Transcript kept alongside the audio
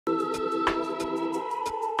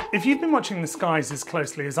If you've been watching the skies as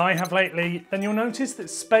closely as I have lately, then you'll notice that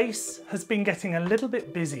space has been getting a little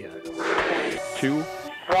bit busier. 2,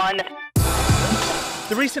 1.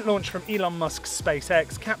 The recent launch from Elon Musk's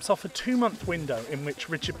SpaceX caps off a 2-month window in which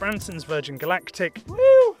Richard Branson's Virgin Galactic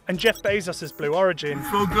and Jeff Bezos's Blue Origin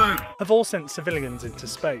have all sent civilians into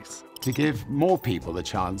space. To give more people the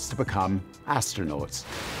chance to become astronauts.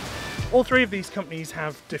 All three of these companies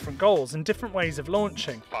have different goals and different ways of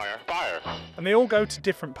launching. Fire, fire. And they all go to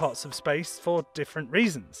different parts of space for different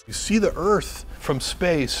reasons. You see the Earth from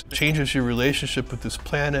space, changes your relationship with this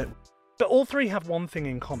planet. But all three have one thing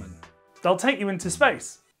in common. They'll take you into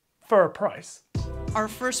space for a price. Our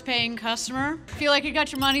first paying customer. Feel like you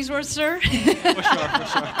got your money's worth, sir? For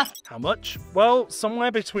sure. How much? Well,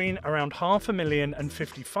 somewhere between around $500,000 and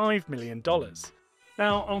 $55 million.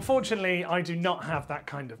 Now, unfortunately, I do not have that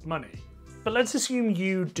kind of money. But let's assume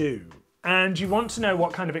you do, and you want to know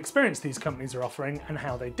what kind of experience these companies are offering and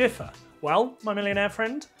how they differ. Well, my millionaire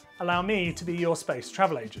friend, allow me to be your space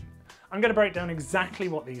travel agent. I'm going to break down exactly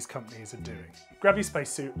what these companies are doing. Grab your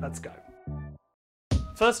spacesuit, let's go.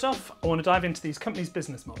 First off, I want to dive into these companies'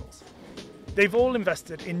 business models. They've all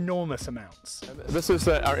invested enormous amounts. This is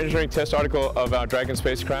our engineering test article of our Dragon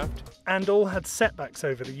spacecraft. And all had setbacks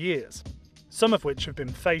over the years, some of which have been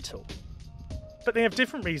fatal. But they have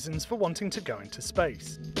different reasons for wanting to go into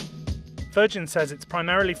space. Virgin says it's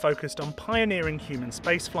primarily focused on pioneering human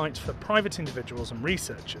spaceflight for private individuals and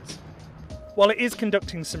researchers. While it is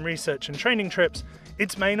conducting some research and training trips,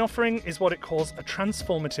 its main offering is what it calls a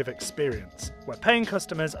transformative experience, where paying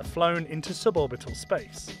customers are flown into suborbital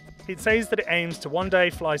space. It says that it aims to one day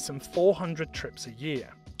fly some 400 trips a year.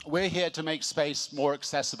 We're here to make space more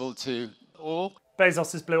accessible to all.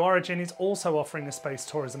 Bezos's Blue Origin is also offering a space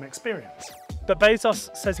tourism experience. But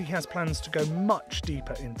Bezos says he has plans to go much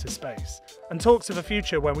deeper into space, and talks of a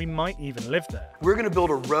future where we might even live there. We're going to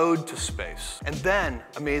build a road to space, and then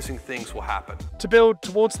amazing things will happen. To build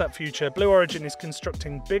towards that future, Blue Origin is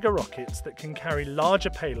constructing bigger rockets that can carry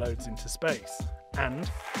larger payloads into space. And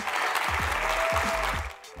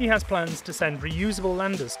he has plans to send reusable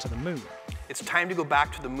landers to the moon. It's time to go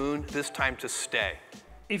back to the moon, this time to stay.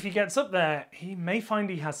 If he gets up there, he may find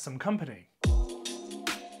he has some company.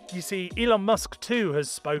 You see, Elon Musk too has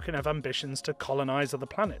spoken of ambitions to colonize other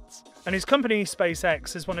planets. And his company,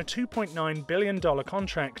 SpaceX, has won a $2.9 billion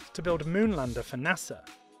contract to build a moon lander for NASA.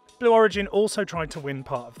 Blue Origin also tried to win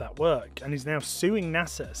part of that work, and is now suing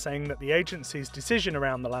NASA, saying that the agency's decision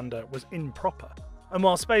around the lander was improper. And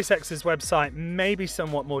while SpaceX's website may be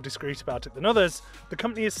somewhat more discreet about it than others, the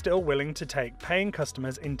company is still willing to take paying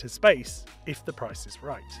customers into space if the price is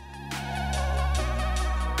right.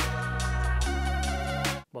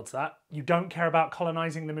 What's that? You don't care about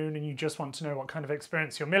colonizing the moon and you just want to know what kind of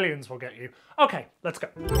experience your millions will get you? Okay, let's go.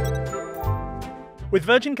 With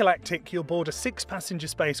Virgin Galactic, you'll board a 6-passenger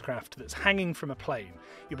spacecraft that's hanging from a plane.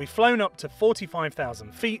 You'll be flown up to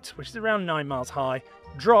 45,000 feet, which is around 9 miles high,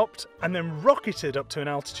 dropped, and then rocketed up to an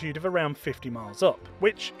altitude of around 50 miles up,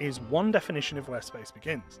 which is one definition of where space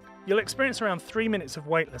begins. You'll experience around 3 minutes of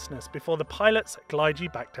weightlessness before the pilots glide you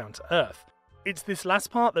back down to Earth. It's this last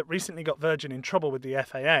part that recently got Virgin in trouble with the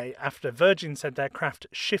FAA after Virgin said their craft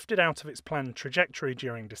shifted out of its planned trajectory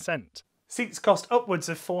during descent. Seats cost upwards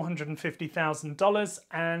of $450,000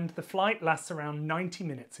 and the flight lasts around 90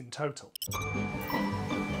 minutes in total.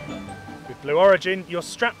 With Blue Origin, you're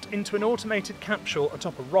strapped into an automated capsule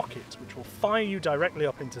atop a rocket which will fire you directly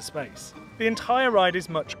up into space. The entire ride is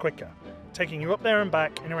much quicker, taking you up there and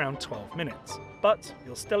back in around 12 minutes, but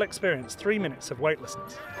you'll still experience 3 minutes of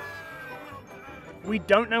weightlessness. We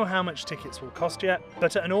don't know how much tickets will cost yet,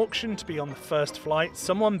 but at an auction to be on the first flight,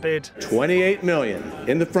 someone bid $28 million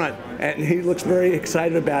in the front, and he looks very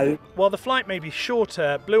excited about it. While the flight may be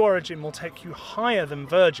shorter, Blue Origin will take you higher than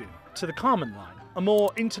Virgin, to the Kármán line, a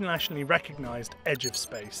more internationally recognised edge of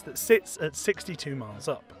space that sits at 62 miles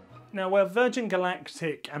up. Now, where Virgin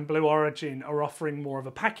Galactic and Blue Origin are offering more of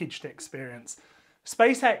a packaged experience,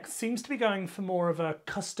 SpaceX seems to be going for more of a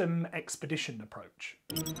custom expedition approach.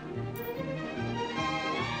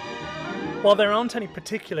 While there aren't any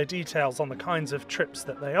particular details on the kinds of trips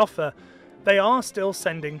that they offer, they are still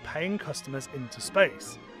sending paying customers into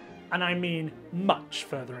space. And I mean much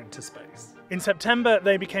further into space. In September,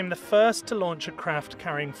 they became the first to launch a craft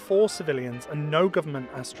carrying 4 civilians and no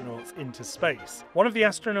government astronauts into space. One of the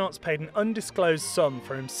astronauts paid an undisclosed sum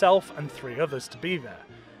for himself and 3 others to be there.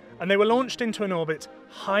 and they were launched into an orbit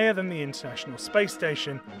higher than the International Space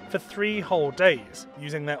Station for 3 whole days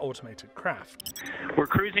using their automated craft. We're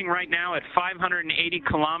cruising right now at 580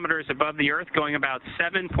 kilometers above the Earth, going about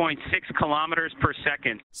 7.6 kilometers per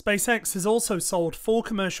second. SpaceX has also sold 4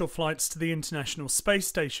 commercial flights to the International Space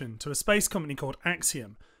Station to a space company called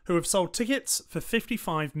Axiom, who have sold tickets for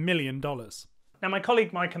 $55 million. Now, my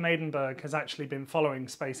colleague Micah Maidenberg has actually been following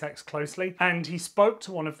SpaceX closely, and he spoke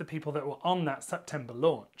to one of the people that were on that September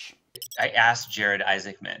launch. I asked Jared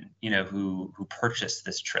Isaacman, who purchased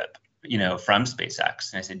this trip, from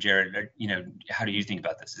SpaceX. And I said, Jared, how do you think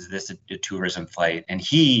about this? Is this a tourism flight? And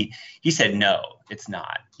he said, no, it's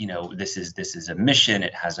not. This is a mission.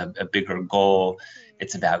 It has a bigger goal.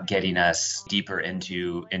 It's about getting us deeper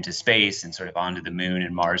into space and sort of onto the moon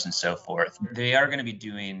and Mars and so forth. They are going to be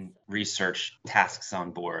doing research tasks on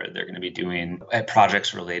board. They're going to be doing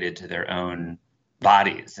projects related to their own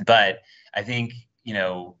bodies. But I think,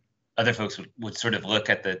 other folks would sort of look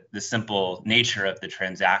at the simple nature of the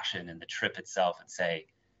transaction and the trip itself and say,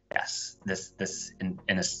 yes, this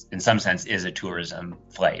in some sense is a tourism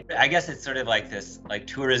flight. I guess it's sort of like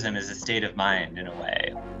tourism is a state of mind in a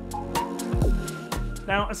way.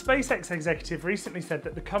 Now, a SpaceX executive recently said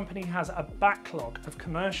that the company has a backlog of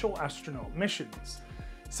commercial astronaut missions.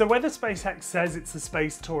 So whether SpaceX says it's a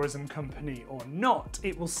space tourism company or not,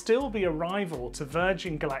 it will still be a rival to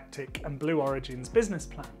Virgin Galactic and Blue Origin's business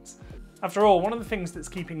plans. After all, one of the things that's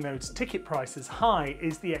keeping those ticket prices high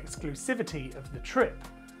is the exclusivity of the trip.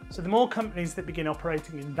 So the more companies that begin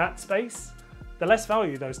operating in that space, the less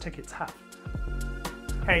value those tickets have.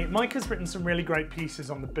 Hey, Micah's written some really great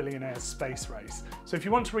pieces on the billionaires space race, so if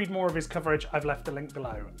you want to read more of his coverage, I've left a link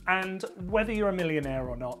below. And whether you're a millionaire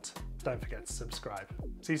or not, don't forget to subscribe.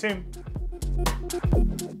 See you soon.